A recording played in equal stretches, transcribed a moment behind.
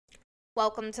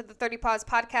Welcome to the 30 Pause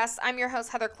Podcast. I'm your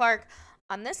host, Heather Clark.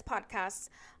 On this podcast,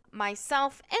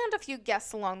 myself and a few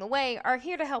guests along the way are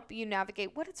here to help you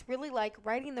navigate what it's really like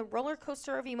riding the roller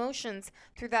coaster of emotions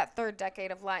through that third decade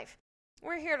of life.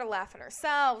 We're here to laugh at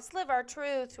ourselves, live our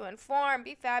truth, to inform,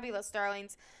 be fabulous,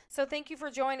 darlings. So thank you for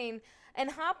joining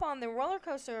and hop on the roller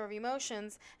coaster of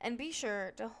emotions and be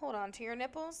sure to hold on to your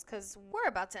nipples because we're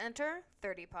about to enter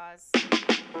 30 Pause.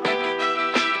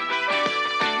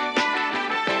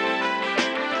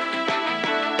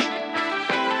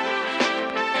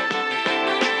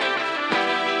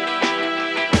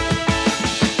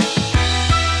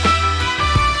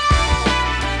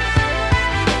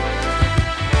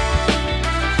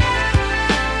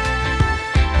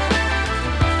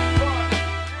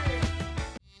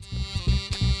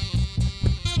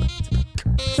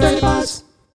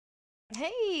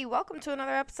 Hey, welcome to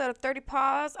another episode of 30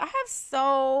 Pause. I have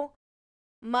so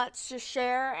much to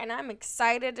share and I'm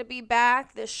excited to be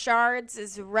back. The shards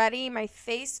is ready. My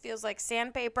face feels like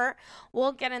sandpaper.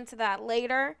 We'll get into that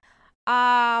later.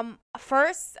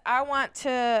 First, I want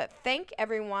to thank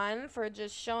everyone for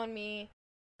just showing me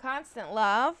constant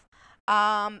love.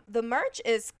 The merch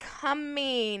is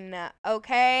coming,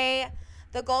 okay?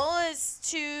 The goal is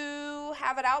to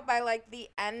have it out by like the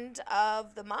end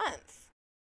of the month.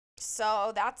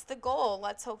 So that's the goal.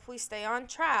 Let's hope we stay on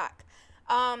track.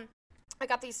 I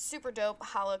got these super dope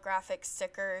holographic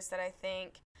stickers that I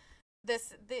think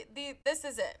this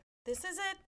is it. This is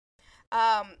it.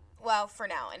 Well, for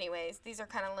now, anyways. These are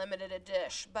kind of limited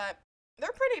edition, but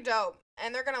they're pretty dope,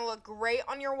 and they're gonna look great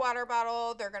on your water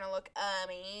bottle. They're gonna look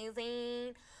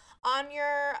amazing on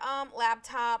your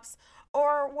laptops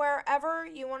or wherever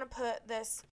you want to put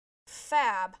this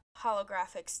fab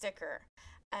holographic sticker.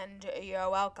 And you're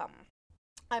welcome.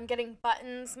 I'm getting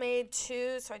buttons made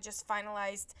too, so I just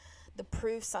finalized the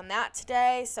proofs on that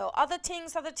today. So other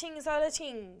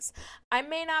things. I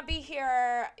may not be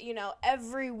here,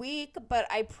 every week, but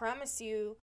I promise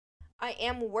you I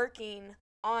am working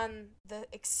on the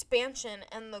expansion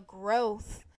and the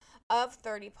growth of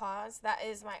 30 Paws. That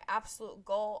is my absolute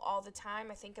goal all the time.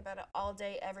 I think about it all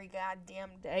day, every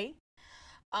goddamn day.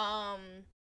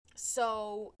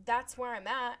 So that's where I'm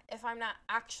at. If I'm not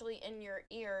actually in your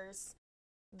ears,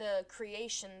 the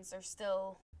creations are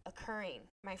still occurring,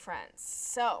 my friends.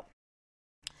 So,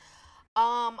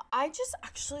 I just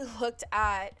actually looked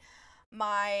at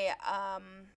my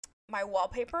my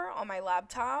wallpaper on my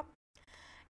laptop,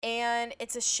 and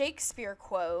it's a Shakespeare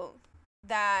quote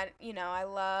that I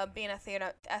love being a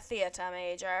theater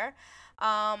major.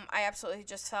 I absolutely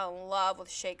just fell in love with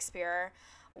Shakespeare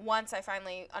once I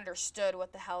finally understood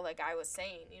what the hell that guy was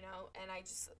saying, and I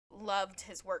just loved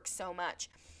his work so much.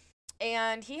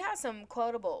 And he has some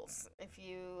quotables, if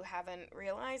you haven't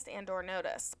realized and or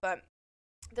noticed, but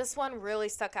this one really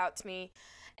stuck out to me,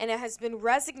 and it has been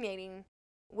resonating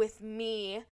with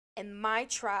me and my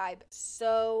tribe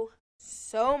so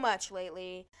much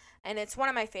lately, and it's one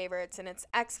of my favorites, and it's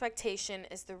expectation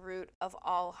is the root of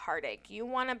all heartache. You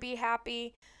want to be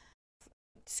happy?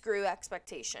 Screw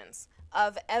expectations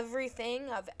of everything,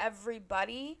 of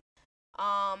everybody,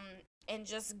 and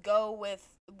just go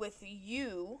with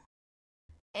you.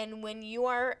 And when you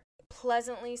are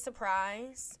pleasantly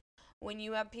surprised, when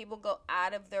you have people go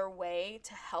out of their way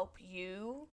to help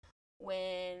you,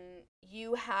 when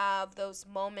you have those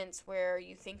moments where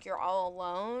you think you're all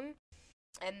alone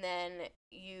and then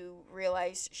you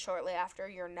realize shortly after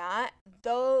you're not,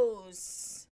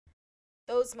 those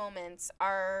moments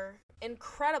are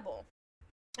incredible.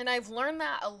 And I've learned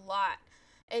that a lot,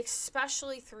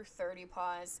 especially through 30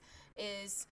 Pause,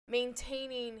 is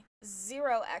maintaining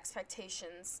zero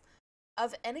expectations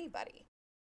of anybody,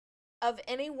 of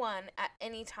anyone at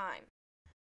any time.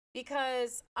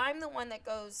 Because I'm the one that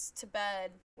goes to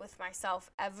bed with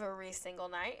myself every single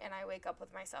night, and I wake up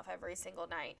with myself every single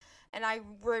night. And I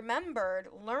remembered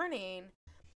learning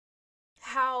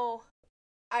how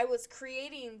I was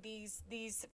creating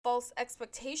these false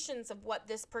expectations of what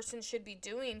this person should be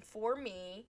doing for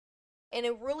me in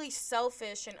a really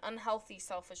selfish and unhealthy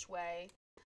selfish way,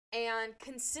 and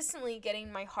consistently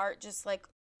getting my heart just like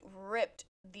ripped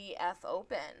the F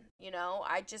open.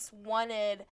 I just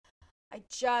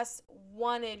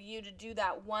wanted you to do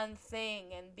that one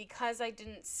thing, and because I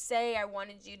didn't say I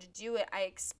wanted you to do it, I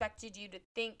expected you to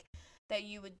think that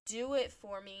you would do it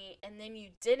for me, and then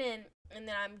you didn't, and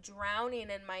then I'm drowning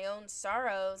in my own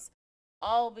sorrows,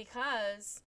 all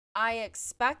because I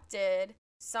expected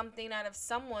something out of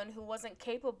someone who wasn't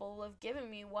capable of giving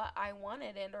me what I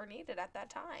wanted and or needed at that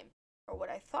time, or what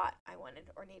I thought I wanted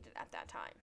or needed at that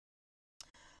time.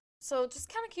 So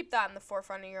just kind of keep that in the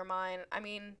forefront of your mind. I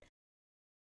mean,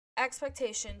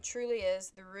 expectation truly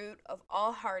is the root of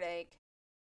all heartache.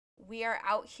 We are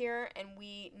out here and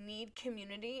we need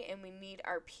community and we need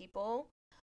our people,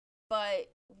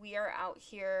 but we are out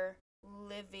here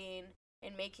living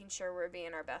and making sure we're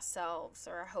being our best selves,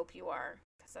 or I hope you are,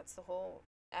 because that's the whole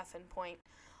effing point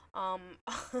um,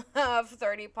 of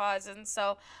 30 Paws. And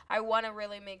so I want to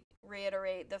really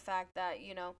reiterate the fact that,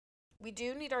 we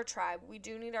do need our tribe, we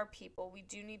do need our people, we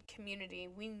do need community,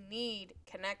 we need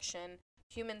connection.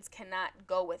 Humans cannot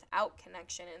go without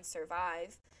connection and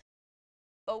survive.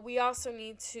 But we also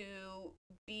need to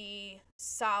be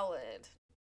solid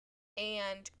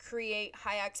and create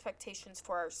high expectations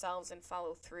for ourselves and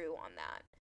follow through on that.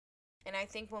 And I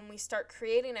think when we start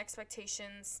creating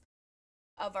expectations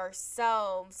of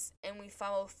ourselves and we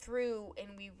follow through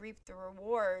and we reap the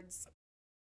rewards,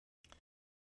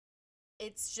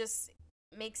 it's just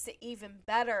makes it even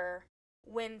better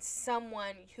when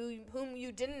someone whom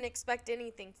you didn't expect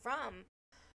anything from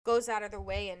goes out of their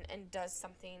way and does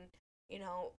something,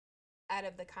 out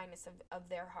of the kindness of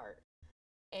their heart.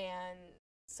 And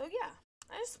so, yeah,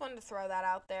 I just wanted to throw that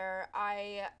out there.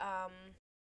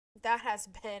 That has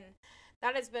been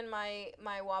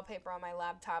my wallpaper on my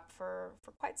laptop for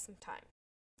quite some time.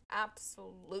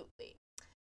 Absolutely.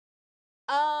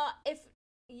 If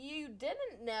you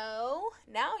didn't know,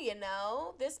 now you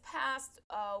know. This past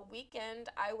weekend,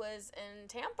 I was in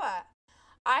Tampa.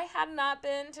 I had not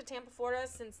been to Tampa, Florida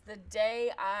since the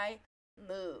day I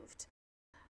moved.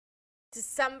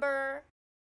 December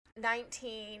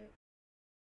 19th,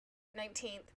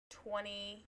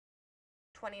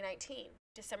 2019.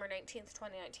 December 19th,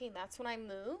 2019. That's when I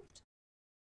moved.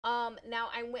 Now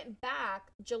I went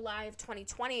back July of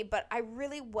 2020, but I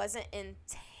really wasn't in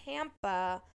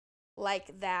Tampa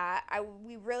like that.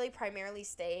 We really primarily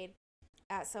stayed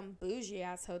at some bougie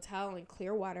ass hotel in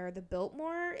Clearwater, the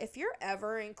Biltmore. If you're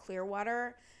ever in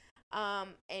Clearwater,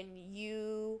 and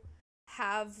you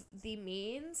have the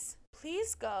means,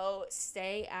 please go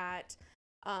stay at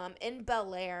in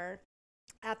Bel Air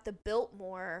at the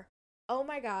Biltmore. Oh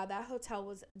my God, that hotel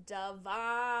was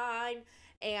divine.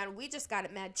 And we just got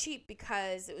it mad cheap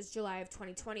because it was July of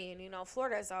 2020. And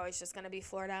Florida is always just going to be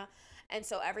Florida. And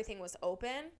so everything was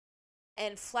open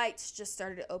and flights just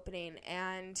started opening.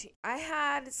 And I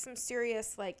had some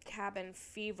serious cabin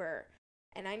fever.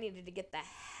 And I needed to get the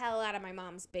hell out of my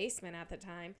mom's basement at the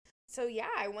time. So yeah,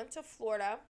 I went to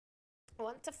Florida.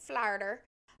 But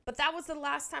that was the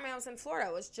last time I was in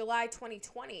Florida. It was July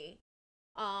 2020.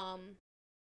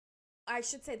 I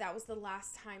should say that was the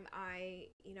last time I,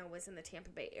 was in the Tampa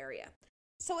Bay area.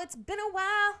 So it's been a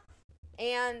while.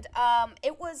 And I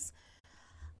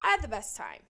had the best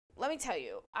time. Let me tell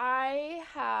you, I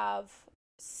have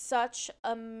such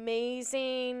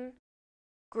amazing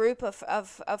group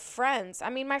of friends. I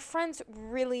mean, my friends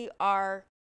really are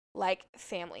like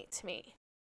family to me.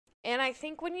 And I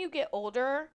think when you get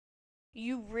older,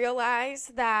 you realize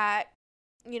that,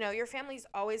 your family's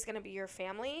always going to be your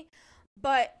family.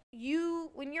 But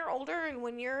when you're older and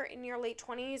when you're in your late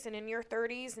 20s and in your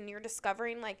 30s and you're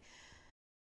discovering,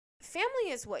 family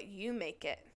is what you make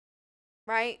it,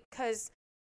 right? Because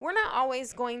we're not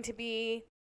always going to be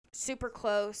super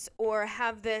close or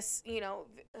have this,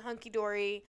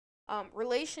 hunky-dory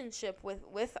relationship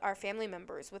with our family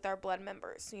members, with our blood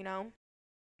members,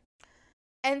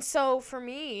 And so for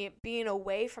me, being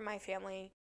away from my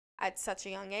family at such a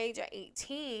young age, at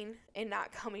 18, and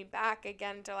not coming back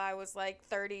again until I was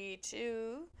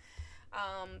 32,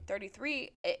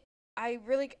 33, I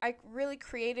really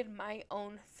created my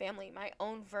own family, my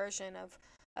own version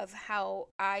of how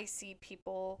I see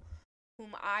people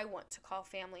whom I want to call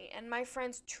family. And my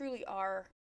friends truly are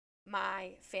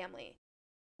my family.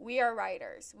 We are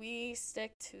writers. We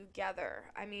stick together.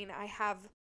 I mean, I have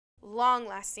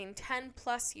long-lasting 10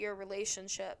 plus year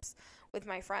relationships with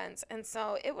my friends. And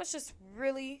so it was just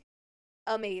really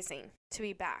amazing to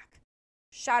be back.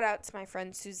 Shout out to my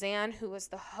friend Suzanne, who was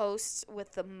the host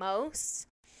with the most.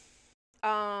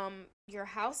 Your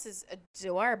house is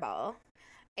adorable.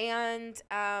 And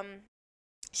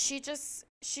she's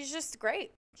just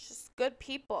great. She's good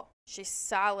people. She's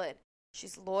solid.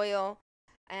 She's loyal.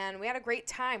 And we had a great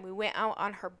time. We went out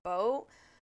on her boat.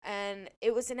 And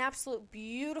it was an absolute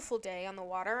beautiful day on the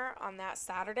water on that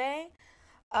Saturday.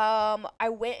 I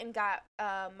went and got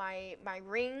my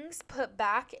rings put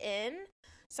back in.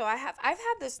 So I've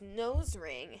had this nose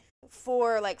ring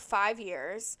for 5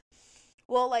 years.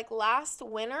 Well, last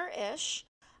winter-ish,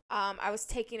 I was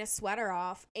taking a sweater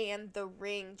off and the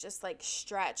ring just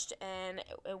stretched and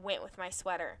it went with my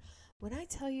sweater. When I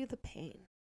tell you the pain,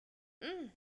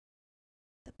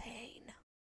 the pain.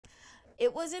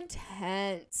 It was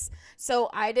intense. So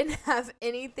I didn't have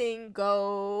anything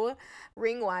go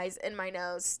ring-wise in my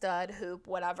nose, stud, hoop,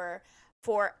 whatever,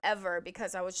 forever,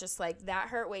 because I was just like, that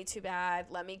hurt way too bad.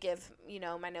 Let me give,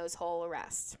 my nose hole a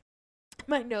rest.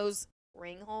 My nose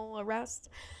ring hole a rest.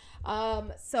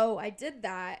 So I did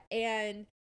that, and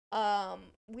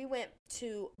we went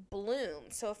to Bloom.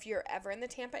 So if you're ever in the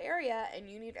Tampa area and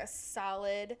you need a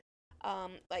solid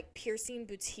like piercing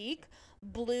boutique,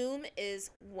 Bloom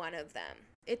is one of them.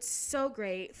 It's so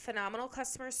great, phenomenal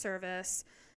customer service,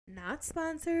 not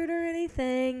sponsored or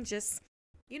anything, just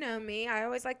me. I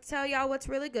always like to tell y'all what's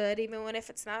really good, even when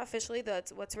if it's not officially the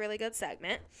what's really good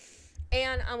segment.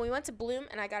 And we went to Bloom,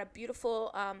 and I got a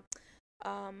beautiful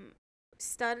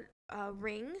stud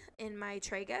ring in my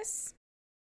tragus,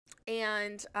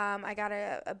 and I got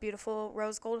a beautiful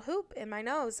rose gold hoop in my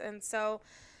nose, and so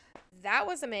that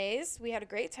was amazing. We had a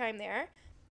great time there.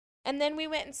 And then we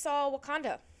went and saw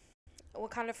Wakanda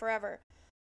Forever.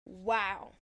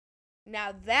 Wow.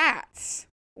 Now that's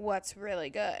what's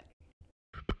really good.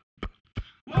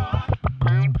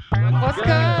 What's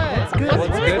good? What's good? What's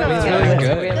What's good? What's Really good?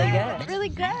 good. Really good. Really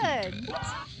good. Really good.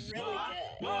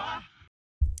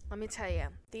 Let me tell you,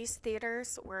 these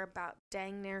theaters were about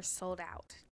dang near sold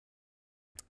out.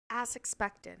 As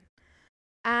expected.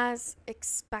 As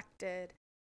expected.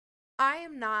 I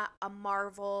am not a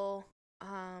Marvel,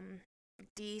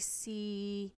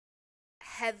 DC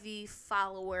heavy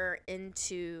follower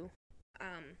into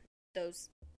those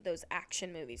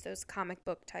action movies, those comic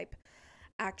book type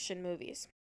action movies.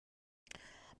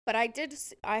 But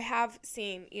I have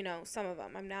seen, some of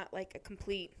them. I'm not like a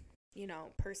complete,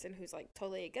 person who's like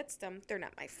totally against them. They're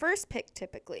not my first pick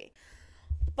typically.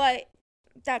 But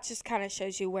that just kind of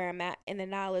shows you where I'm at in the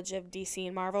knowledge of DC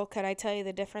and Marvel. Could I tell you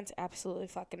the difference? Absolutely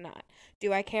fucking not.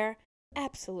 Do I care?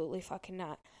 Absolutely fucking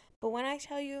not. But when I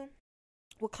tell you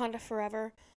Wakanda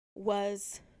Forever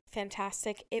was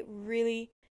fantastic, it really,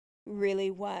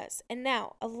 really was. And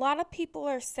now, a lot of people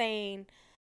are saying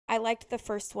I liked the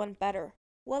first one better.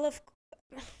 Well,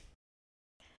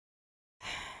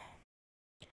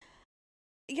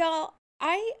 y'all,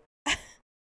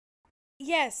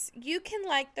 yes, you can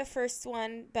like the first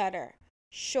one better.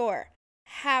 Sure,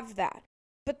 have that.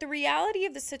 But the reality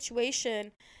of the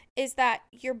situation is that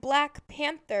your Black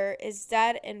Panther is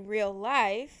dead in real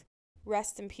life.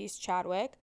 Rest in peace,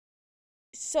 Chadwick.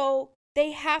 So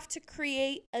they have to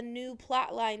create a new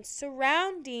plot line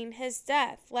surrounding his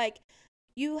death. Like,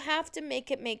 you have to make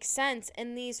it make sense.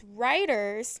 And these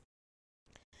writers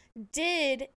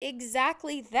did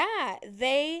exactly that.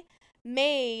 They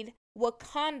made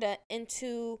Wakanda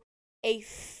into a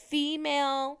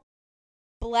female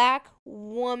Black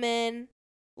woman,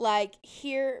 like,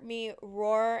 hear me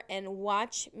roar and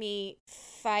watch me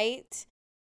fight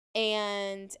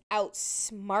and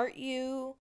outsmart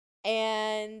you,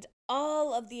 and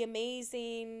all of the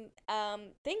amazing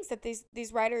things that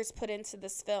these writers put into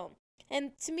this film.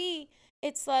 And to me,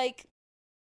 it's like,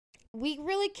 we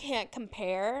really can't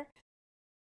compare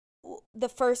the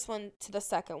first one to the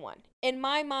second one. In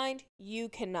my mind, you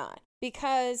cannot,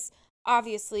 because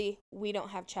obviously we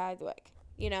don't have Chadwick,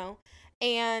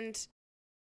 and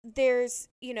there's,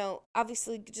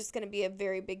 obviously just going to be a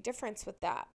very big difference with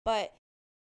that. But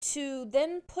to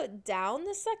then put down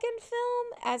the second film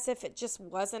as if it just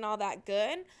wasn't all that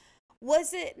good,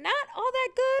 was it not all that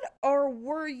good, or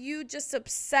were you just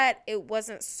upset it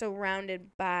wasn't surrounded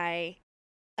by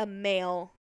a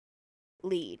male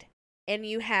lead and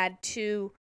you had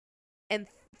 2 and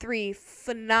 3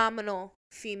 phenomenal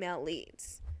female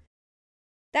leads?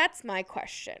 That's my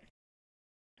question.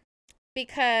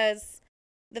 Because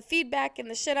the feedback and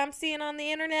the shit I'm seeing on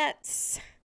the internet,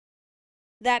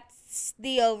 that's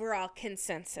the overall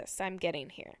consensus I'm getting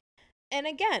here. And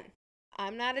again,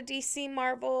 I'm not a DC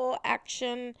Marvel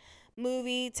action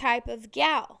movie type of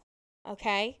gal,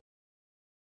 okay?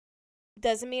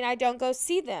 Doesn't mean I don't go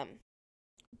see them.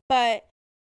 But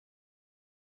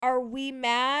are we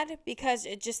mad because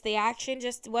the action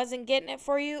just wasn't getting it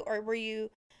for you? Or were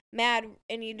you mad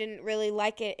and you didn't really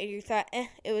like it and you thought,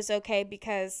 it was okay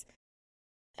because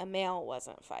a male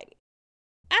wasn't fighting?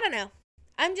 I don't know.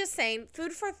 I'm just saying,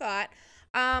 food for thought.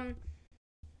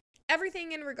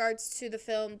 Everything in regards to the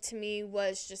film to me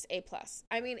was just A+.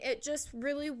 I mean, it just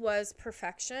really was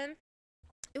perfection.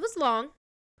 It was long.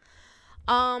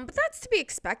 But that's to be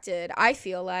expected, I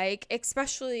feel like,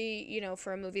 especially,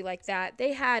 for a movie like that.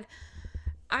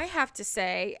 I have to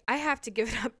say, I have to give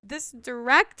it up. This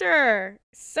director,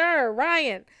 Sir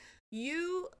Ryan,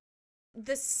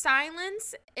 the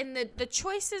silence and the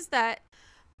choices that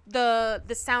the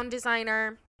sound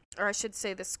designer, or I should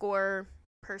say the score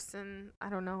person, I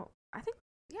don't know. I think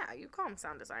Yeah, you call them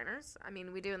sound designers. I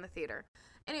mean, we do in the theater.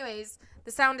 Anyways,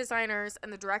 the sound designers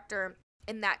and the director,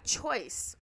 and that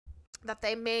choice that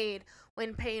they made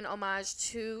when paying homage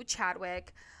to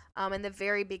Chadwick in the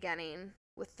very beginning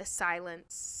with the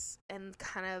silence and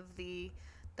kind of the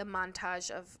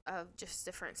montage of just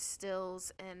different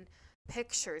stills and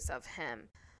pictures of him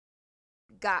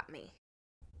got me.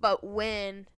 But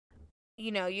when,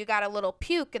 you got a little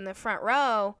puke in the front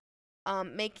row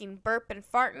making burp and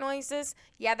fart noises,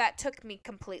 yeah, that took me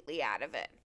completely out of it.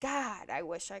 God, I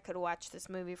wish I could watch this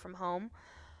movie from home.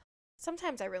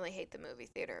 Sometimes I really hate the movie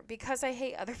theater because I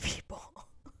hate other people.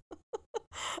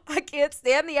 I can't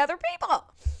stand the other people.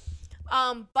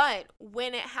 But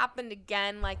when it happened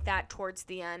again like that towards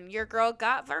the end, your girl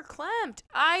got verklempt.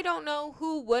 I don't know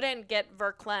who wouldn't get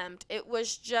verklempt. It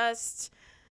was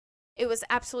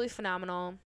absolutely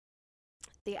phenomenal.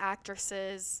 The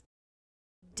actresses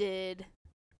did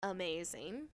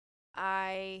amazing.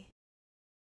 I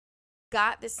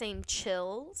got the same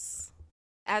chills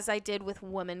as I did with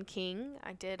Woman King.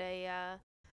 I did a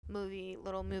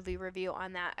little movie review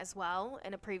on that as well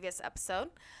in a previous episode.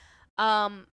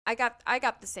 I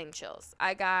got the same chills.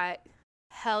 I got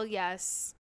hell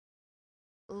yes.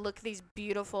 Look at these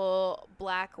beautiful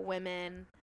black women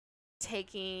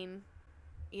taking,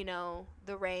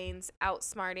 the reins,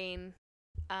 outsmarting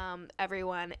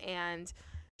everyone and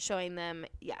showing them,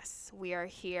 yes, we are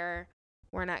here.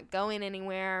 We're not going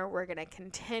anywhere. We're going to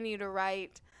continue to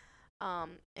write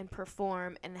and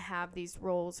perform and have these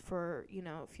roles for,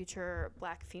 future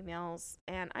black females.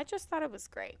 And I just thought it was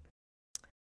great.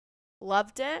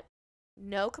 Loved it.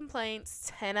 No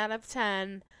complaints. 10 out of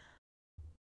 10.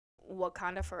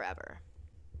 Wakanda forever.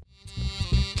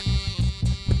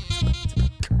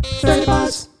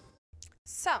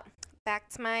 So, back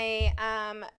to my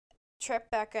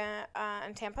trip back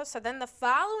in Tampa. So then the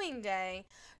following day,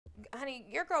 honey,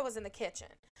 your girl was in the kitchen.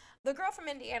 The girl from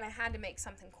Indiana had to make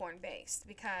something corn-based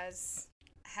because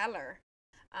Heller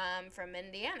from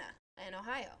Indiana and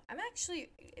Ohio. I'm actually,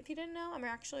 if you didn't know, I'm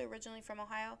actually originally from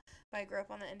Ohio, but I grew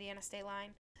up on the Indiana state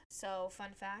line. So,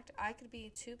 fun fact, I could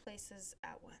be two places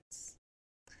at once.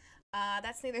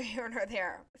 That's neither here nor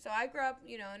there. So I grew up,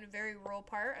 in a very rural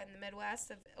part in the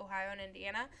Midwest of Ohio and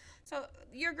Indiana. So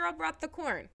your girl brought the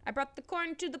corn. I brought the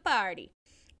corn to the party.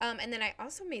 And then I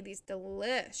also made these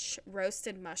delish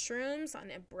roasted mushrooms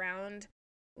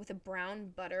with a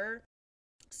brown butter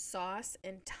sauce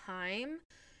and thyme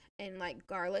and like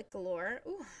garlic galore.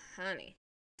 Ooh, honey.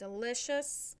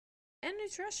 Delicious and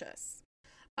nutritious.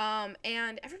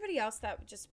 And everybody else that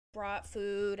just brought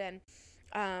food and,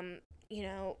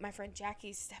 my friend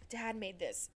Jackie's stepdad made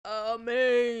this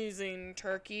amazing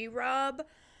turkey rub.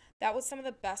 That was some of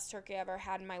the best turkey I ever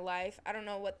had in my life. I don't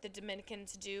know what the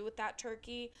Dominicans do with that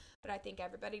turkey, but I think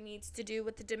everybody needs to do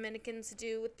what the Dominicans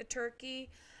do with the turkey.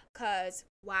 Because,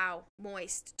 wow,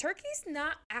 moist. Turkey's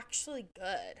not actually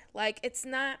good. Like, it's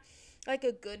not like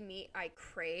a good meat I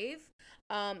crave.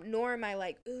 Nor am I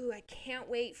like, ooh, I can't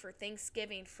wait for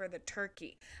Thanksgiving for the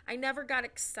turkey. I never got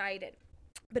excited.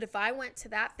 But if I went to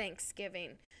that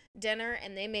Thanksgiving dinner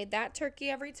and they made that turkey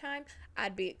every time,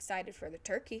 I'd be excited for the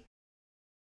turkey.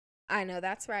 I know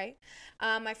that's right.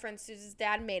 My friend Susan's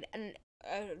dad made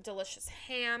a delicious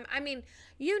ham. I mean,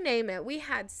 you name it. We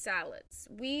had salads.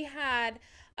 We had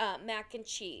mac and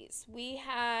cheese. We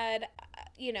had,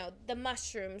 the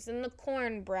mushrooms and the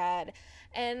cornbread.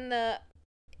 And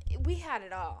we had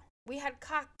it all. We had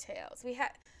cocktails.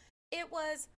 It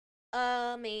was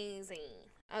amazing.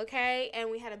 Okay,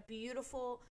 and we had a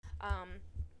beautiful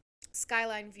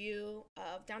skyline view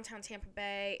of downtown Tampa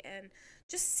Bay and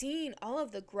just seeing all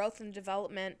of the growth and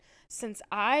development since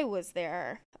I was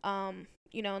there,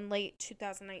 in late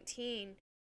 2019,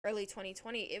 early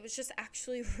 2020. It was just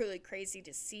actually really crazy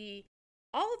to see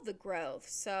all of the growth.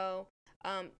 So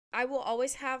I will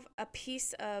always have a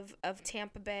piece of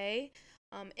Tampa Bay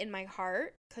in my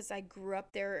heart because I grew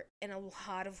up there in a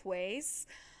lot of ways.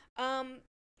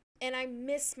 And I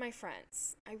miss my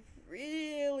friends. I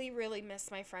really, really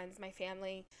miss my friends, my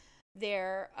family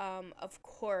there, of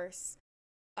course.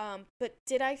 But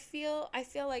I feel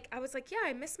like I was like, yeah,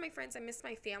 I miss my friends. I miss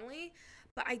my family,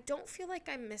 but I don't feel like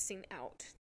I'm missing out.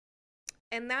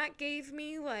 And that gave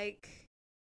me like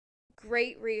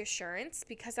great reassurance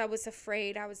because I was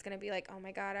afraid I was going to be like, oh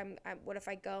my God, what if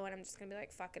I go and I'm just going to be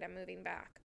like, fuck it, I'm moving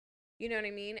back. You know what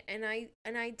I mean? And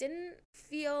I didn't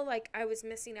feel like I was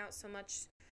missing out so much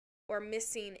or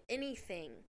missing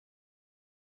anything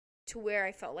to where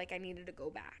I felt like I needed to go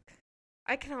back.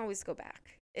 I can always go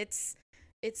back. It's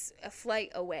a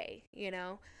flight away,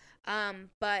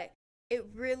 But it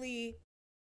really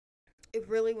it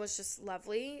really was just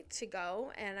lovely to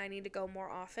go, and I need to go more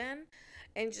often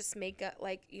and just make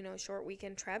short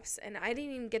weekend trips. And I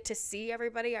didn't even get to see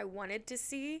everybody I wanted to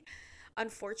see,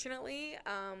 unfortunately.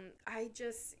 I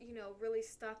just, really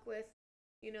stuck with,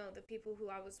 the people who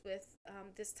I was with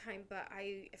this time. But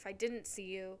if I didn't see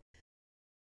you,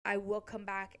 I will come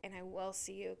back and I will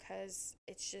see you, because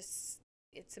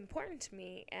it's important to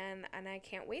me, and I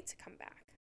can't wait to come back,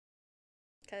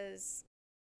 because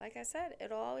like I said,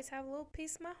 it'll always have a little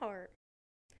piece of my heart.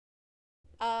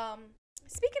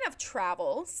 Speaking of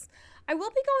travels, I will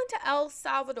be going to El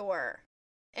Salvador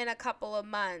in a couple of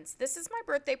months. This is my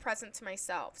birthday present to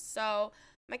myself. So,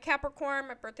 my Capricorn,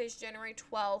 my birthday is January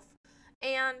 12th.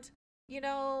 And,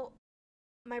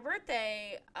 my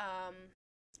birthday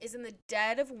is in the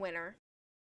dead of winter.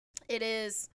 It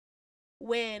is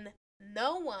when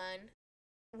no one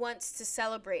wants to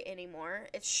celebrate anymore.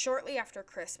 It's shortly after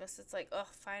Christmas. It's like, oh,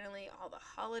 finally all the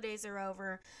holidays are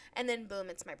over, and then boom,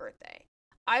 it's my birthday.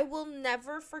 I will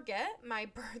never forget my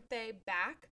birthday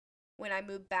back when I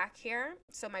moved back here.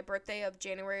 So my birthday of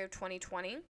January of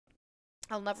 2020.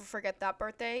 I'll never forget that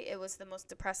birthday. It was the most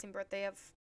depressing birthday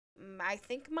of I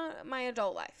think my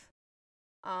adult life.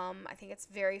 I think it's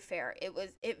very fair.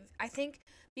 I think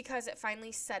because it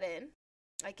finally set in,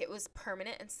 like, it was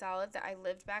permanent and solid that I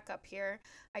lived back up here.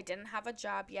 I didn't have a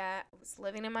job yet. I was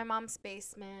living in my mom's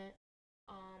basement.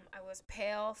 I was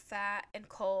pale, fat, and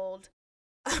cold.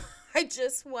 I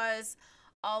just was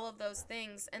all of those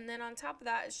things. And then on top of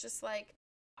that, it's just like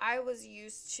I was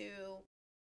used to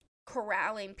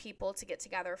corralling people to get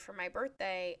together for my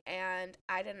birthday, and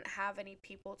I didn't have any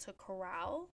people to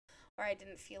corral, or I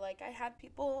didn't feel like I had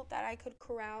people that I could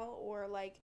corral or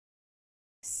like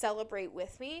celebrate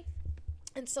with me.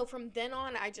 And so from then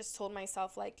on, I just told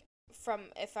myself, like,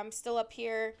 if I'm still up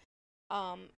here,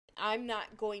 I'm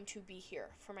not going to be here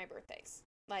for my birthdays.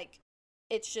 Like,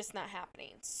 it's just not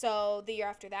happening. So the year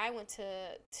after that, I went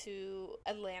to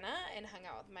Atlanta and hung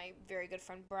out with my very good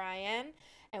friend Brian,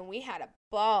 and we had a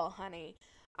ball, honey.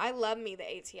 I love me the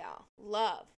ATL.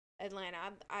 Love Atlanta.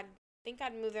 I think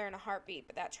I'd move there in a heartbeat,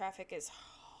 but that traffic is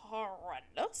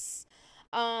horrendous.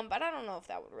 But I don't know if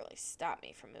that would really stop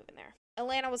me from moving there.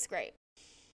 Atlanta was great.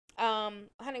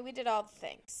 Honey, we did all the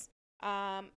things.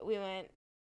 We went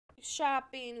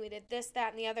shopping, we did this,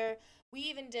 that, and the other. We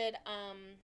even did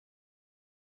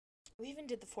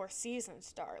the Four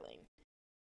Seasons, darling.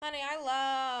 Honey, I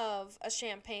love a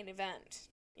champagne event,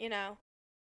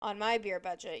 on my beer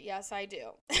budget. Yes, I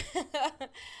do.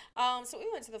 So we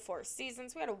went to the Four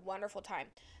Seasons. We had a wonderful time.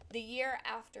 The year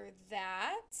after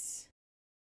that,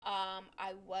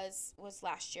 I was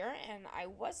last year, and I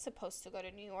was supposed to go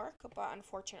to New York, but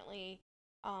unfortunately,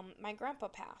 my grandpa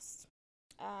passed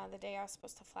the day I was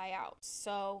supposed to fly out.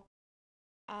 So,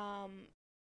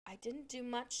 I didn't do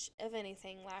much of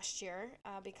anything last year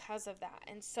because of that.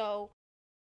 And so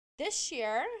this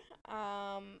year,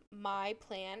 my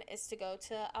plan is to go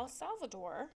to El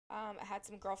Salvador. I had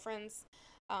some girlfriends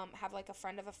have like a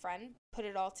friend of a friend put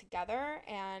it all together,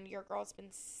 and your girl's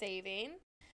been saving.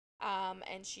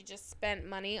 And she just spent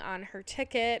money on her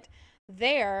ticket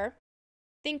there,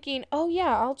 thinking, oh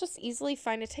yeah, I'll just easily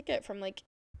find a ticket from like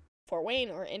Fort Wayne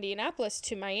or Indianapolis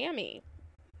to Miami.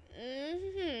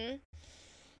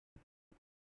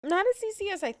 Not as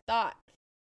easy as I thought,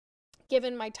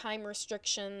 given my time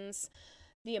restrictions.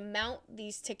 The amount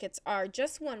these tickets are,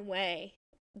 just one way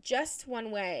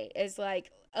is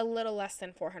like a little less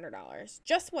than $400.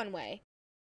 Just one way.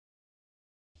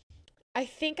 I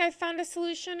think I found a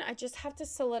solution. I just have to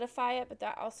solidify it, but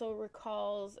that also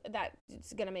recalls that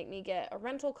it's going to make me get a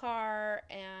rental car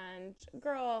and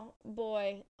girl,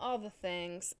 boy, all the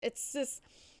things. It's just,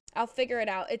 I'll figure it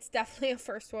out. It's definitely a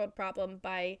first world problem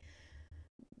by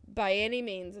any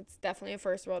means. It's definitely a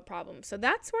first world problem. So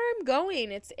that's where I'm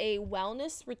going. It's a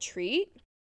wellness retreat.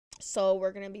 So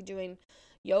we're going to be doing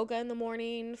yoga in the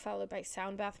morning, followed by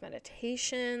sound bath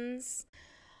meditations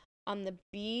on the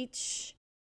beach.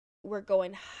 We're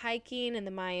going hiking in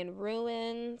the Mayan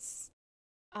ruins.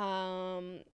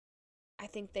 I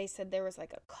think they said there was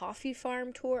like a coffee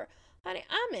farm tour. Honey,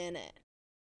 I'm in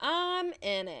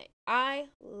it. I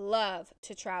love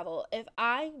to travel. If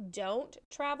I don't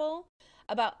travel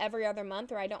about every other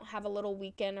month, or I don't have a little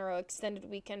weekend or an extended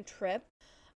weekend trip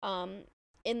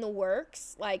in the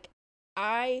works, like,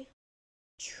 I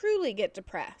truly get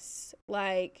depressed.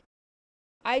 Like,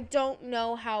 I don't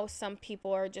know how some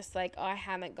people are just like, oh, I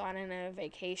haven't gone on a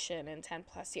vacation in 10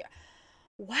 plus years.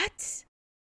 What?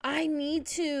 I need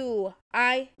to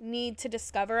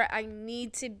discover. I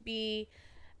need to be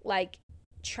like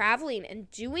traveling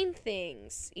and doing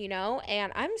things,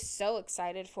 and I'm so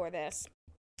excited for this.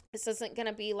 This isn't going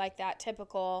to be like that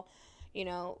typical,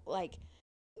 like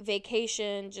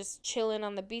vacation, just chilling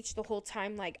on the beach the whole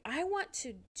time. Like, I want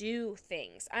to do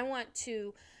things. I want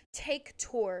to take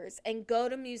tours and go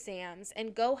to museums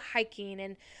and go hiking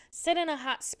and sit in a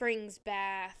hot springs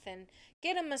bath and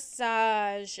get a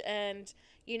massage and,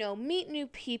 meet new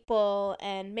people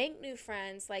and make new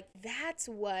friends. Like, that's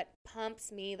what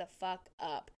pumps me the fuck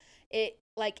up. It,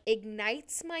 like,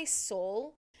 ignites my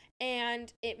soul,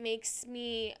 and it makes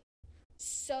me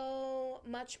so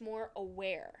much more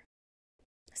aware,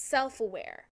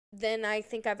 self-aware than I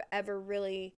think I've ever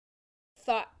really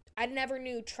thought. I never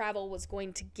knew travel was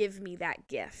going to give me that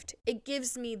gift. It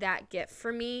gives me that gift.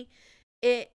 For me,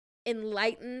 it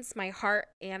enlightens my heart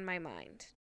and my mind.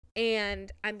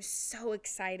 And I'm so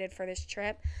excited for this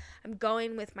trip. I'm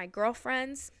going with my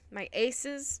girlfriends, my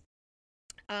aces.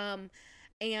 And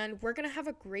we're going to have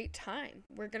a great time.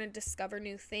 We're going to discover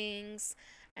new things.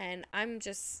 And I'm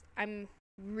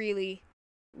really,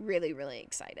 really, really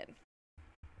excited.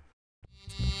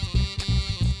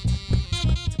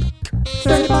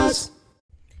 30 Paws.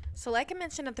 So like I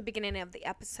mentioned at the beginning of the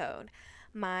episode,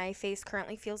 my face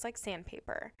currently feels like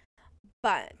sandpaper.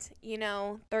 But,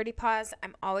 30 Paws,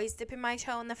 I'm always dipping my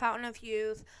toe in the fountain of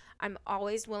youth. I'm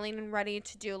always willing and ready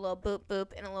to do a little boop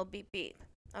boop and a little beep beep.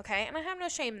 Okay? And I have no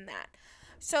shame in that.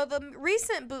 So the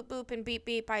recent boop boop and beep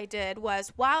beep I did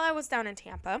was while I was down in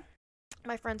Tampa.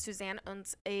 My friend Suzanne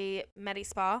owns a Medi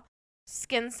Spa,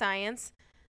 Skin Science.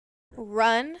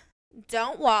 Run,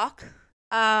 don't walk.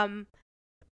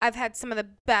 I've had some of the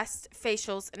best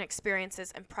facials and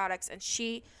experiences and products, and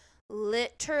she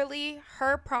literally,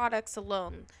 her products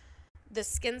alone, the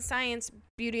Skin Science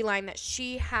beauty line that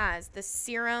she has, the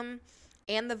serum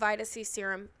and the Vita C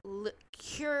serum,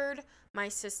 cured my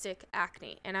cystic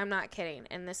acne. And I'm not kidding.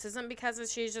 And this isn't because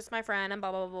she's just my friend and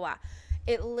blah, blah, blah, blah.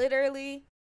 It literally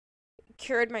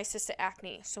cured my cystic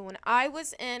acne. So when I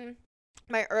was in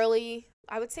my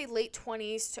I would say late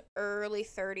 20s to early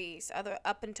 30s,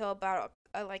 up until about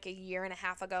like a year and a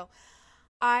half ago,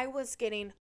 I was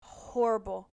getting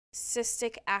horrible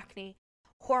cystic acne,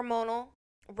 hormonal,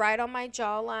 right on my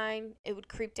jawline. It would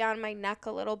creep down my neck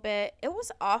a little bit. It was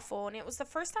awful, and it was the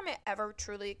first time I ever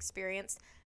truly experienced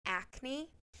acne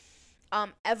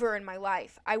ever in my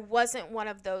life. I wasn't one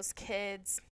of those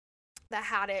kids that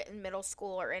had it in middle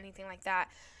school or anything like that.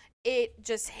 It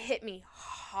just hit me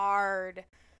hard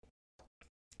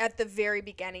at the very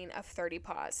beginning of 30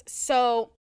 Paws.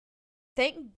 So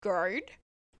thank God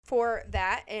for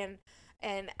that. And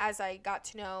as I got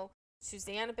to know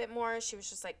Suzanne a bit more, she was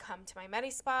just like, come to my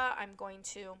Medi Spa. I'm going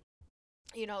to,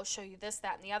 show you this,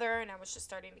 that, and the other. And I was just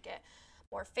starting to get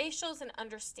more facials and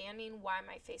understanding why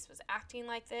my face was acting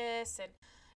like this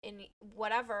and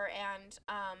whatever. And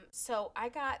so I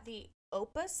got the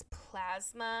Opus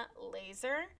Plasma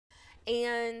Laser.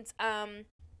 And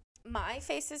my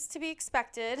face is to be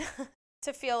expected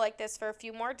to feel like this for a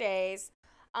few more days.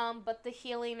 But the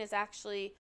healing is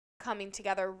actually coming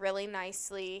together really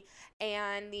nicely.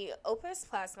 And the Opus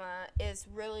Plasma is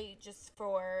really just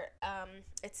for,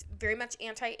 it's very much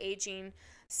anti-aging,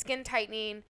 skin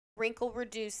tightening, wrinkle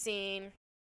reducing,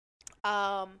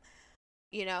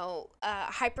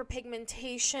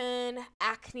 hyperpigmentation,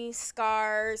 acne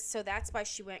scars. So that's why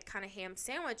she went kind of ham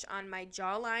sandwich on my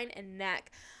jawline and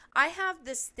neck. I have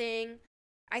this thing,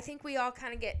 I think we all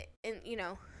kind of get in,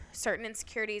 certain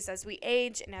insecurities as we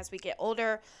age and as we get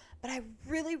older, but I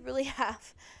really, really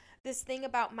have this thing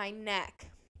about my neck.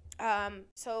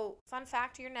 So fun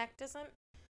fact, your neck doesn't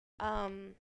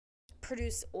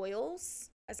produce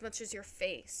oils as much as your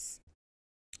face.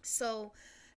 So,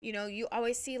 you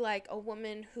always see like a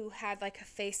woman who had like a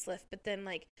facelift, but then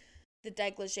like the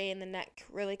dégagé in the neck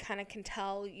really kind of can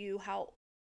tell you how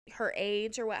her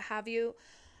age or what have you.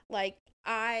 Like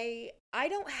I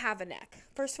don't have a neck.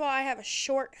 First of all, I have a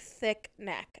short, thick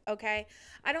neck, okay?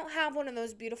 I don't have one of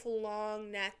those beautiful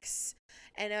long necks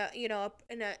and a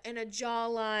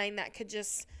jawline that could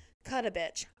just cut a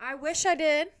bitch. I wish I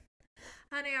did.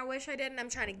 Honey, I wish I did, and I'm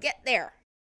trying to get there,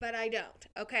 but I don't,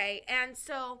 okay? And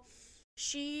so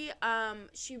she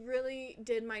really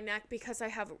did my neck because I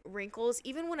have wrinkles.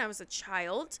 Even when I was a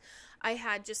child, I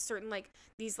had just certain like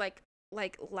these like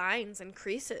lines and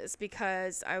creases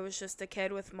because I was just a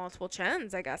kid with multiple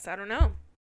chins, I guess. I don't know.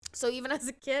 So even as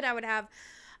a kid, I would have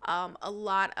a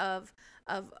lot of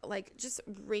like just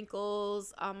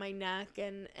wrinkles on my neck,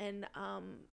 and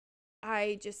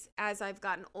I just, as I've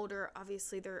gotten older,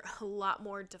 obviously they're a lot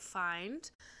more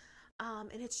defined.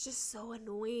 And it's just so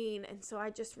annoying. And so I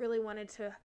just really wanted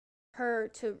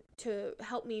her to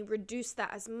help me reduce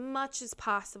that as much as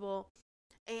possible.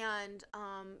 And,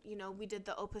 we did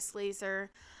the Opus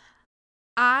laser.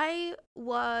 I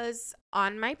was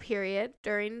on my period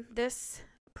during this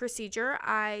procedure.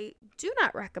 I do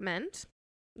not recommend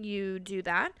you do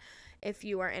that if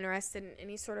you are interested in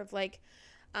any sort of like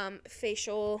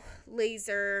facial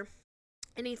laser,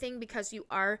 anything, because you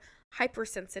are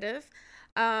hypersensitive.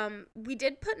 We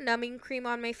did put numbing cream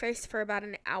on my face for about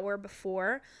an hour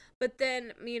before, but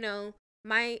then,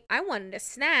 I wanted a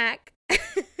snack.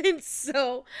 And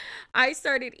so I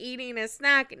started eating a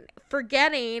snack,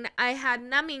 forgetting I had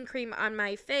numbing cream on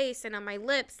my face and on my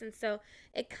lips, and so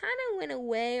it kind of went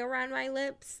away around my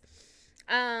lips.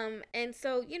 And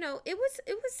so, it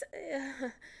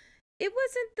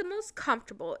wasn't the most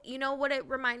comfortable. You know what it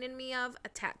reminded me of? A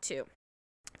tattoo.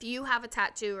 If you have a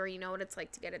tattoo, or you know what it's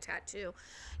like to get a tattoo,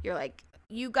 you're like,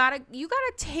 you gotta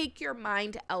take your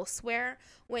mind elsewhere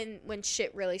when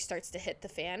shit really starts to hit the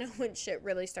fan, when shit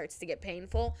really starts to get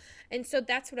painful. And so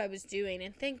that's what I was doing.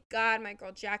 And thank God my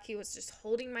girl Jackie was just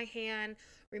holding my hand,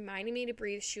 reminding me to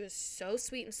breathe. She was so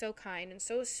sweet and so kind, and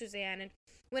so was Suzanne. And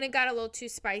when it got a little too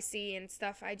spicy and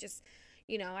stuff, I just,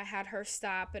 I had her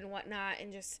stop and whatnot,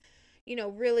 and just,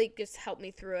 really just helped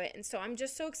me through it. And so I'm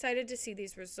just so excited to see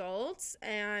these results.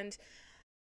 And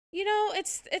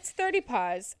it's 30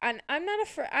 paws, and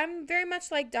I'm very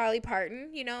much like Dolly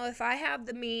Parton. If I have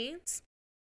the means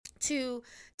to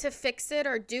fix it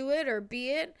or do it or be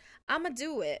it, I'm gonna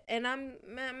do it, and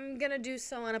I'm gonna do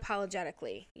so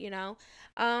unapologetically.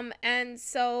 And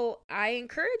so I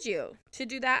encourage you to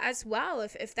do that as well,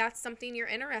 if that's something you're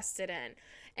interested in,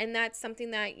 and that's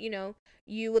something that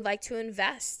you would like to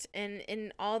invest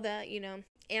in all the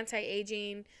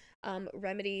anti-aging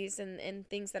remedies and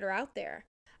things that are out there.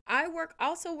 I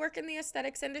also work in the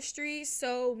aesthetics industry,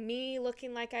 so me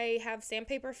looking like I have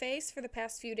sandpaper face for the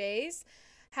past few days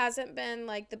hasn't been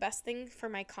like the best thing for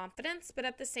my confidence, but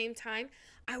at the same time,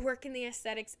 I work in the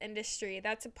aesthetics industry.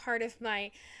 That is a part of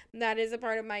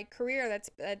my career.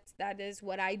 That is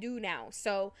what I do now.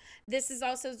 So this is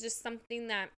also just something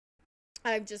that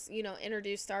I've just,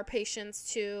 introduced our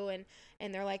patients to,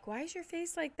 and they're like, "Why is your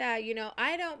face like that?"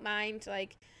 I don't mind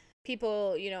like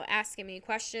people, asking me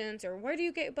questions, or where do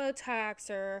you get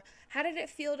Botox, or how did it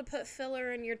feel to put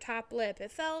filler in your top lip?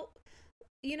 It felt,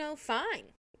 fine.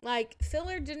 Like,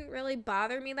 filler didn't really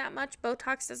bother me that much.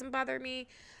 Botox doesn't bother me.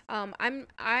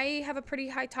 I have a pretty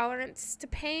high tolerance to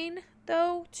pain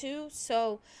though, too.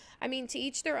 So, I mean, to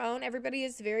each their own. Everybody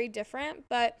is very different,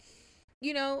 but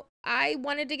I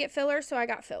wanted to get filler, so I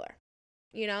got filler.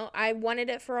 I wanted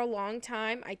it for a long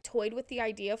time. I toyed with the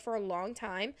idea for a long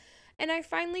time, and I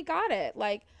finally got it.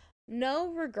 Like, no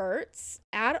regrets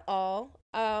at all.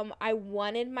 I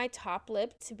wanted my top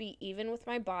lip to be even with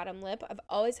my bottom lip. I've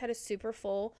always had a super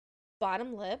full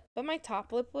bottom lip, but my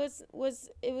top lip was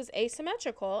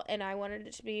asymmetrical, and I wanted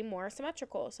it to be more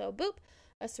symmetrical. So, boop,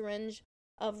 a syringe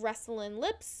of Restylane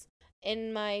lips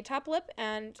in my top lip,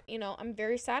 and I'm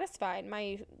very satisfied.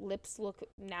 My lips look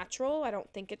natural. I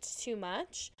don't think it's too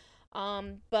much.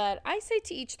 But I say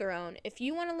to each their own. If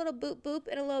you want a little boop boop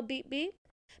and a little beep beep,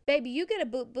 baby, you get a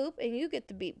boop boop and you get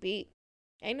the beep beep.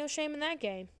 Ain't no shame in that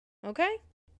game. Okay?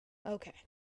 Okay.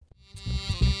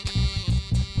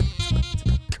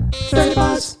 30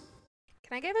 Paws.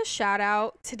 Can I give a shout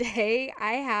out? Today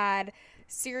I had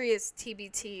serious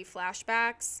TBT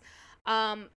flashbacks.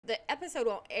 The episode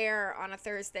won't air on a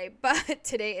Thursday, but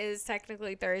today is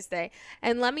technically Thursday.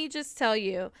 And let me just tell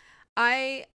you,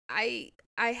 I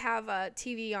have a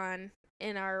TV on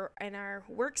in our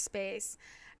workspace,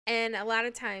 and a lot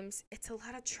of times it's a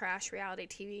lot of trash reality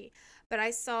TV. But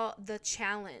I saw The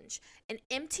Challenge, and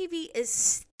MTV is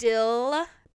still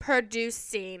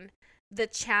producing The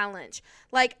Challenge.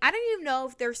 Like, I don't even know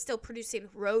if they're still producing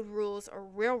Road Rules or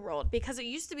Real World, because it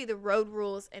used to be the Road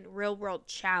Rules and Real World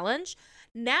Challenge.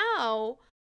 Now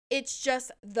it's just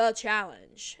The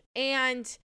Challenge.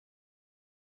 And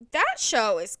that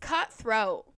show is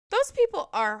cutthroat. Those people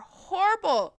are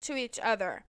horrible to each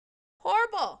other.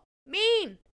 Horrible.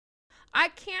 Mean. I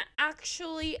can't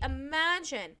actually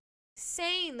imagine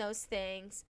saying those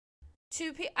things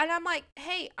to people. And I'm like,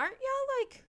 hey, aren't y'all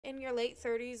like in your late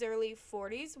 30s, early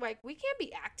 40s? Like, we can't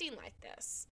be acting like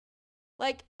this.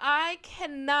 Like, I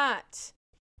cannot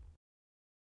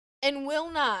and will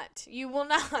not, you will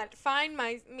not find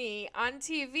me on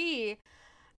TV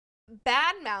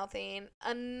bad mouthing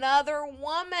another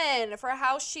woman for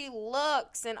how she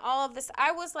looks and all of this.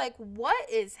 I was like, what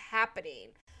is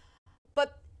happening?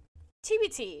 But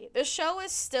TBT, the show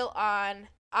is still on.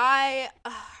 I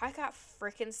got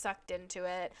freaking sucked into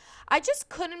it. I just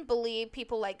couldn't believe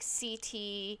people like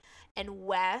CT and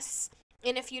Wes.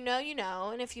 And if you know, you know,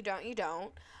 and if you don't, you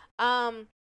don't. But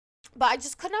I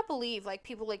just could not believe like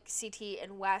people like CT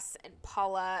and Wes and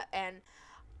Paula and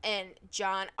and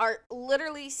John are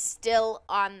literally still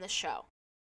on the show.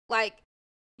 Like,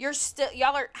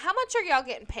 how much are y'all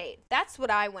getting paid? That's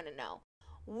what I want to know.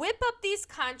 Whip up these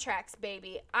contracts,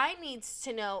 baby. I needs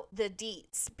to know the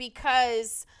deets,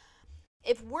 because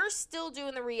if we're still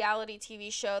doing the reality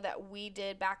TV show that we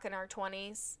did back in our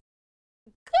 20s,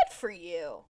 good for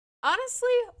you. Honestly,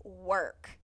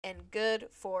 work, and good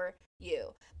for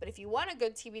you. But if you want a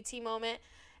good TBT moment,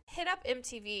 hit up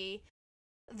MTV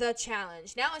The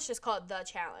Challenge. Now it's just called The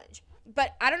Challenge.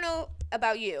 But I don't know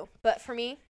about you, but for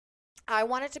me, I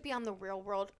wanted to be on The Real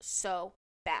World so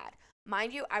bad.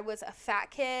 Mind you, I was a fat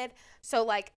kid, so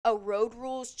like a road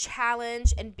rules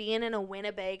challenge and being in a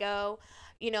Winnebago,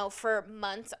 for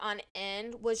months on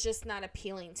end was just not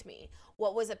appealing to me.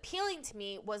 What was appealing to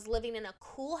me was living in a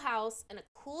cool house in a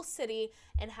cool city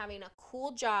and having a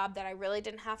cool job that I really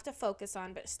didn't have to focus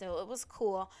on, but still it was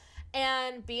cool,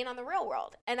 and being on The Real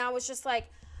World. And I was just like,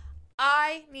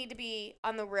 I need to be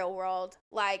on The Real World.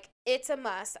 Like, it's a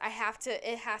must.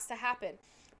 It has to happen.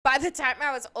 By the time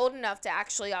I was old enough to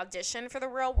actually audition for The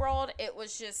Real World, it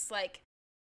was just, like,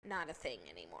 not a thing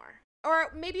anymore.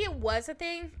 Or maybe it was a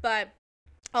thing, but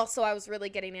also I was really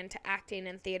getting into acting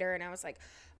and theater, and I was like,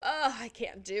 oh, I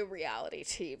can't do reality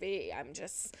TV.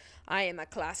 I am a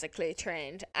classically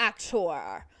trained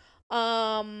actor.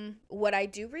 Would I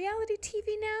do reality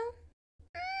TV now?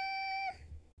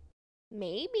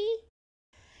 Maybe.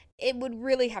 It would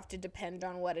really have to depend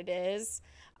on what it is.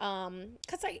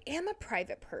 Because I am a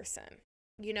private person,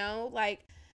 like,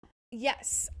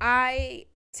 yes, I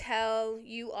tell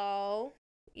you all,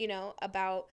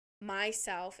 about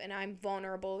myself, and I'm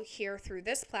vulnerable here through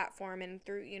this platform and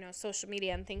through, social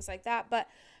media and things like that. But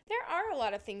there are a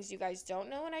lot of things you guys don't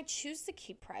know, and I choose to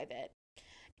keep private.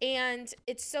 And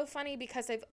it's so funny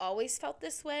because I've always felt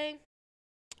this way,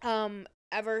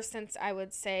 ever since, I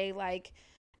would say, like,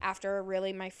 after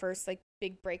really my first, like,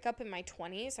 big breakup in my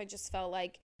 20s. I just felt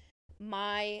like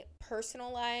my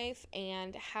personal life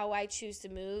and how I choose to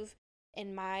move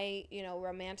in my,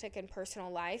 romantic and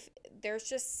personal life, there's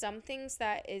just some things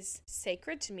that is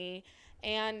sacred to me,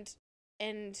 and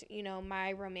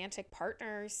my romantic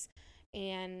partners,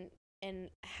 and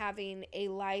having a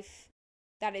life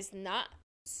that is not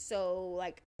so,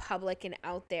 like, public and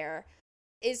out there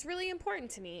is really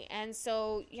important to me. And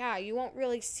so, yeah, you won't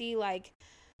really see, like,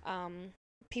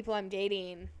 people I'm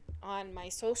dating on my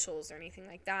socials or anything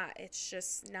like that. It's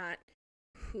just not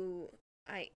who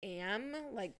I am,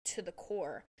 like, to the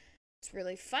core. It's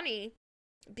really funny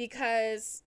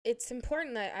because it's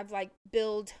important that I've, like,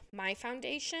 build my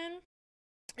foundation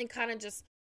and kind of just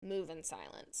move in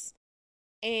silence.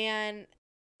 And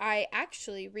I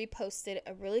actually reposted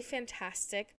a really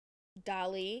fantastic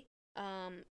Dolly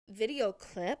video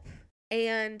clip,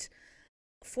 and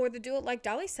for the Do It Like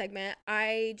Dolly segment,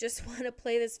 I just want to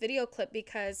play this video clip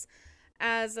because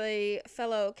as a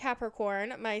fellow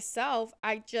Capricorn myself,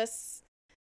 I just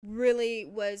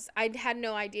I had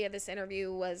no idea this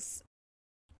interview was,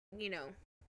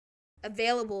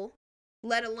 available,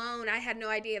 let alone I had no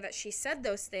idea that she said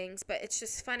those things. But it's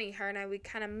just funny, her and I, we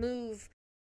kind of move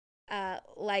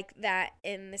like that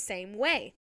in the same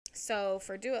way. So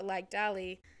for Do It Like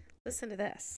Dolly, listen to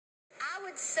this. I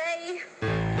would say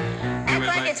act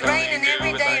like it's raining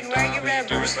every day and wear your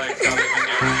rubbers. Do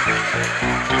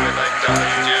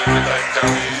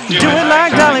it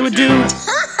like Dolly would do.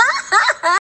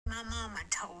 My mama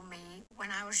told me when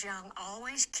I was young,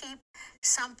 always keep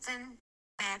something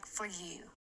back for you.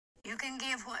 You can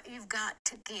give what you've got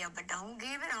to give, but don't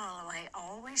give it all away.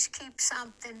 Always keep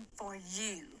something for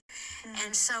you.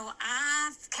 And so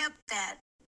I've kept that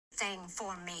thing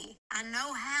for me. I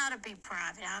know how to be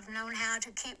private. I've known how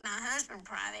to keep my husband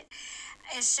private.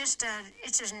 It's just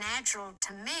natural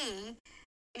to me,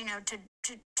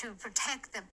 to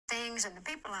protect the things and the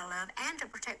people I love, and to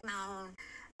protect my own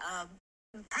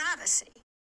privacy.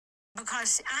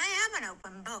 Because I am an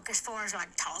open book as far as,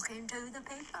 like, talking to the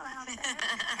people out there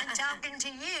and talking to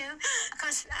you.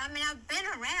 Because, I've been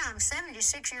around. I'm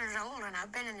 76 years old, and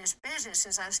I've been in this business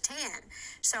since I was 10.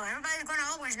 So everybody's going to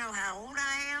always know how old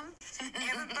I am.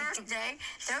 Every birthday,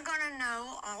 they're going to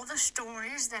know all the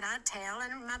stories that I tell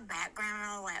and my background and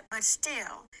all that. But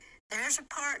still, there's a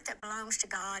part that belongs to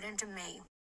God and to me.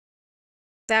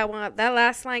 That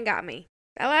last line got me.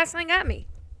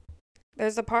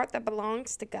 There's a part that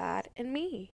belongs to God and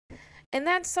me. And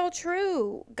that's so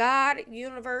true. God,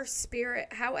 universe,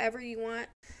 spirit, however you want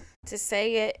to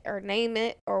say it or name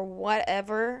it or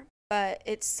whatever. But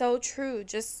it's so true.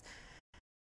 Just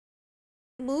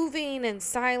moving in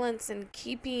silence and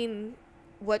keeping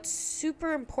what's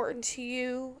super important to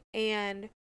you and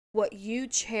what you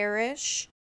cherish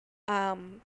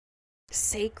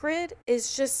sacred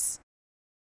is just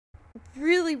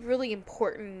really, really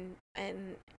important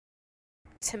and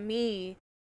to me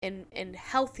and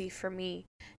healthy for me.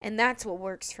 And that's what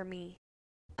works for me.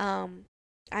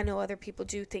 I know other people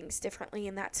do things differently,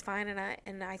 and that's fine,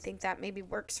 and I think that maybe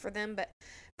works for them, but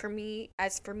for me,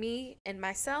 as for me and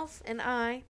myself and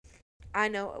I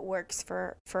know it works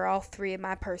for all three of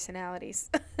my personalities.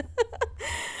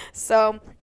 So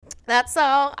that's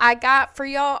all I got for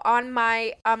y'all on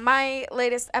my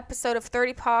latest episode of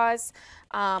 30 Paws.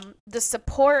 The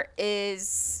support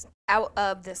is out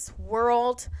of this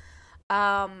world.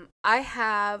 I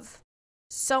have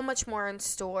so much more in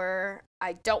store.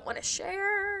 I don't want to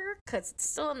share because it's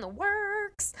still in the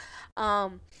works.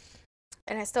 And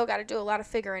I still got to do a lot of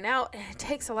figuring out, and it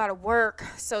takes a lot of work.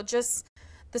 So just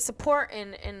the support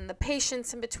and the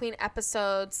patience in between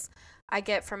episodes I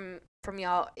get from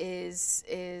y'all is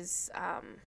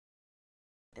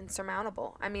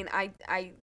insurmountable. I mean,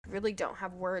 I really don't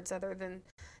have words other than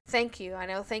thank you. I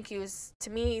know thank you is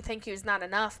not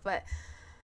enough, but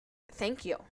thank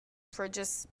you for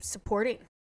just supporting.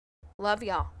 Love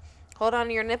y'all. Hold on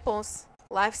to your nipples.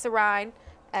 Life's a ride.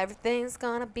 Everything's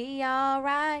gonna be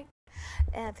alright.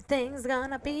 Everything's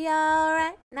gonna be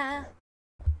alright now.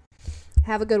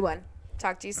 Have a good one.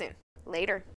 Talk to you soon.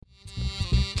 Later.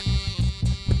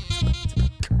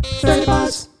 30 Paws.